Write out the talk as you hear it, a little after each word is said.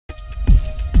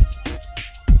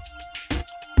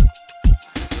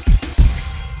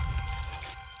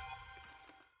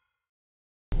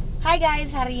Hai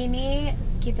guys, hari ini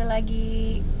kita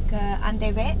lagi ke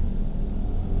ANTV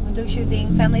untuk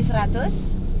syuting Family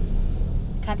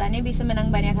 100. Katanya bisa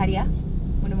menang banyak hadiah,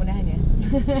 mudah-mudahan ya.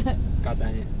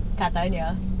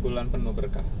 Katanya bulan penuh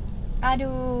berkah.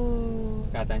 Aduh,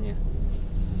 Katanya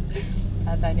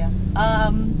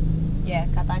ya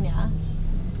katanya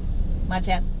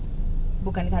macet.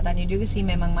 Bukan katanya juga sih,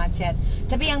 memang macet.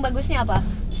 Tapi yang bagusnya apa?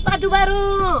 Sepatu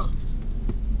baru.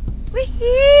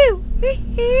 Woohoo!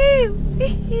 Woohoo!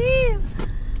 Woohoo!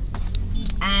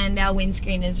 And our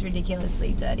windscreen is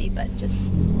ridiculously dirty, but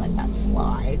just let that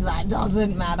slide. That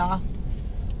doesn't matter.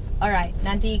 Alright,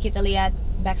 nanti kita lihat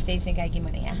backstage-nya kayak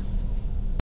gimana ya.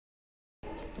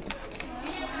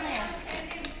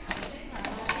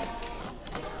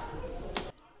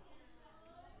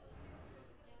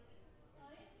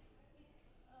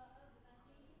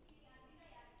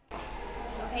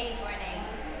 Okay, for a name.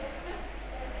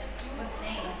 What's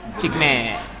name? Chick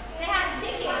Man. Say hi to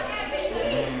Chicken.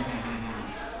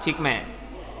 Chick Man.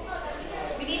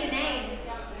 We need a name.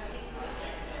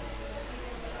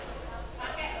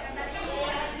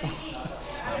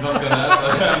 It's not gonna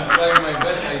happen. I'm trying my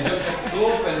best. I just have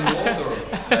soap and water.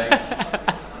 Like,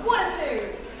 Water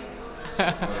suit.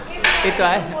 Itu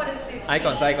aja. Water suit.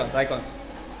 Icons.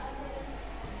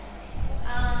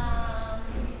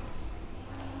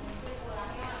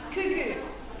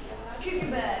 Cuckoo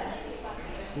birds.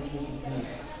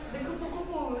 The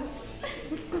kupu-kupus.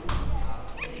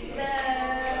 The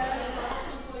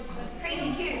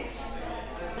crazy cooks.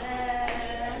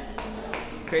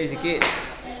 Crazy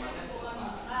kids.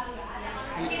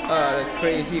 We are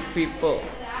crazy people.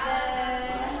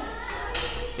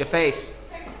 Your face.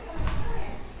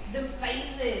 The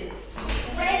faces.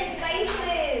 Red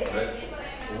faces. red,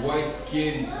 white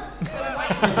skin. The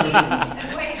white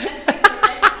skins. Wait, let's do the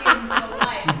red skins and the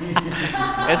white.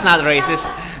 That's not racist.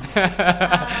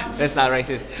 That's not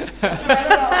racist. The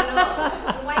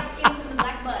white skins and the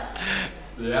black butts.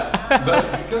 Yeah, but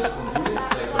because bule is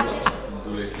like a lot of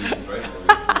bule teams, right? Or is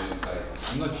bule inside?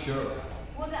 I'm not sure.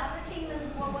 Well, the other team is,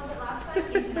 what was it last time?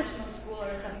 International school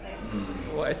or something.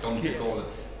 White Don't skin. recall it.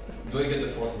 Do I get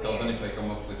the 40,000 if I come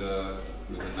up with a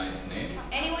nice name?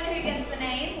 Anyone who gets the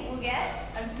name will get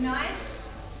a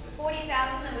nice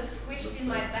 40,000 that was squished in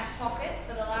my back pocket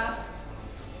for the last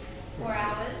 4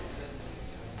 hours.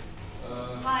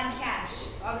 Hard cash.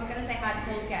 I was going to say hard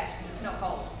cold cash, but it's not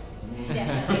cold. It's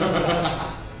definitely not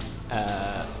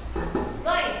cold.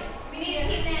 Lloyd, we need a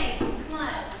team name. Come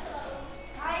on.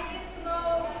 I get to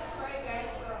know where you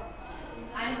guys from.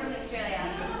 I'm from Australia.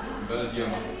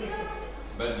 Belgium.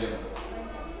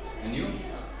 And you?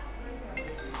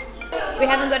 We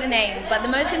haven't got a name, but the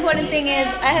most important thing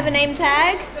is I have a name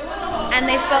tag and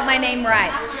they spelled my name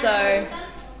right. So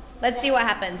let's see what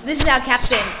happens. This is our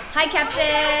captain. Hi,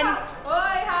 captain.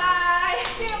 Oi, hi!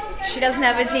 She doesn't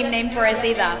have a team name for us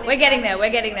either. We're getting there.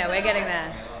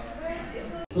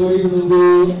 저희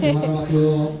분들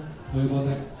전화받고 결과는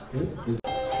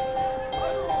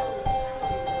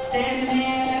Standing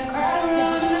in a crowded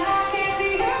room and I can't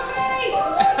see her face.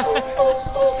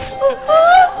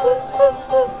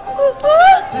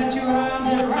 Put your arms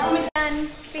around me. Done,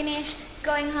 finished,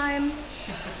 going home.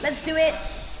 Let's do it.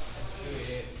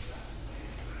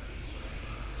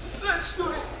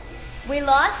 We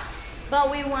lost,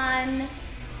 but we won.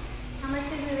 How much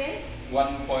did we win?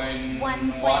 1.1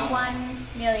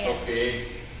 million.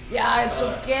 Okay. Yeah, it's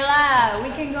okay lah.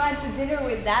 We can go out to dinner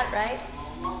with that, right?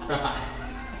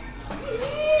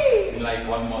 In like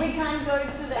 1 month. We can't go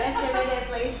to the everyday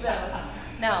place though.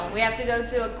 No, we have to go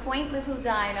to a quaint little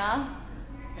diner.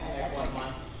 That's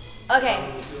okay. Okay,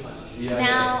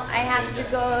 now I have to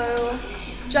go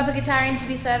drop a guitar in to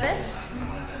be serviced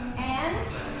and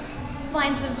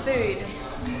find some food.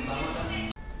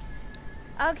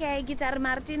 Okay, gitar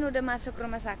Martin udah masuk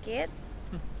rumah sakit.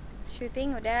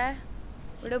 Shooting udah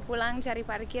pulang cari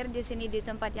parkir di sini di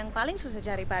tempat yang paling susah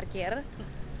cari parkir.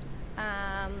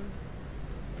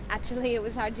 Actually, it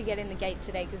was hard to get in the gate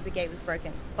today because the gate was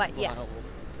broken. But yeah.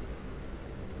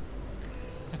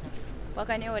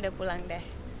 Pokoknya udah pulang deh.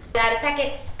 Gotta pack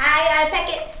it. I gotta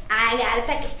pack it. I gotta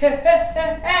pack it.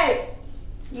 Hey!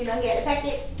 You don't get a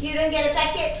packet. You don't get a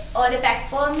packet. Order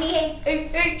pack for me. Hey,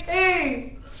 hey,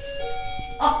 hey.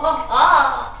 Oh, oh,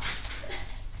 oh.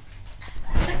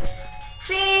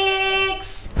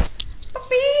 6.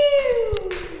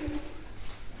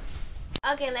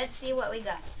 Okay, let's see what we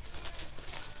got.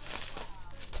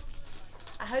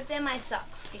 I hope they're my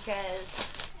socks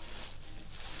because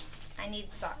I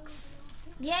need socks.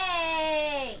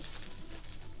 Yay!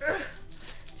 Ugh,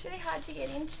 it's really hard to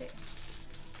get into.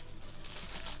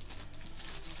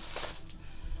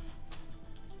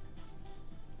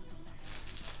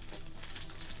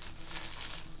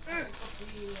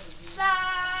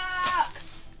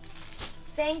 socks!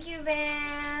 Thank you,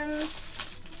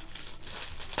 Vance.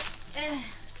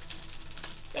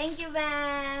 Thank you,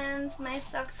 Vance. My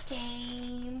socks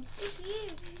came.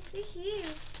 Woohoo!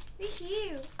 Woohoo!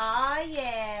 Woohoo! Oh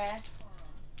yeah.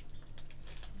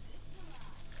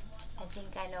 I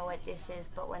think I know what this is,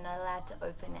 but we're not allowed to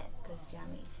open it because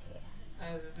Jammy's here.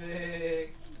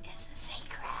 It's a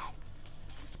secret.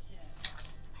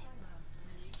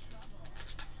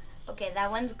 Okay, that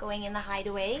one's going in the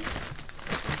hideaway.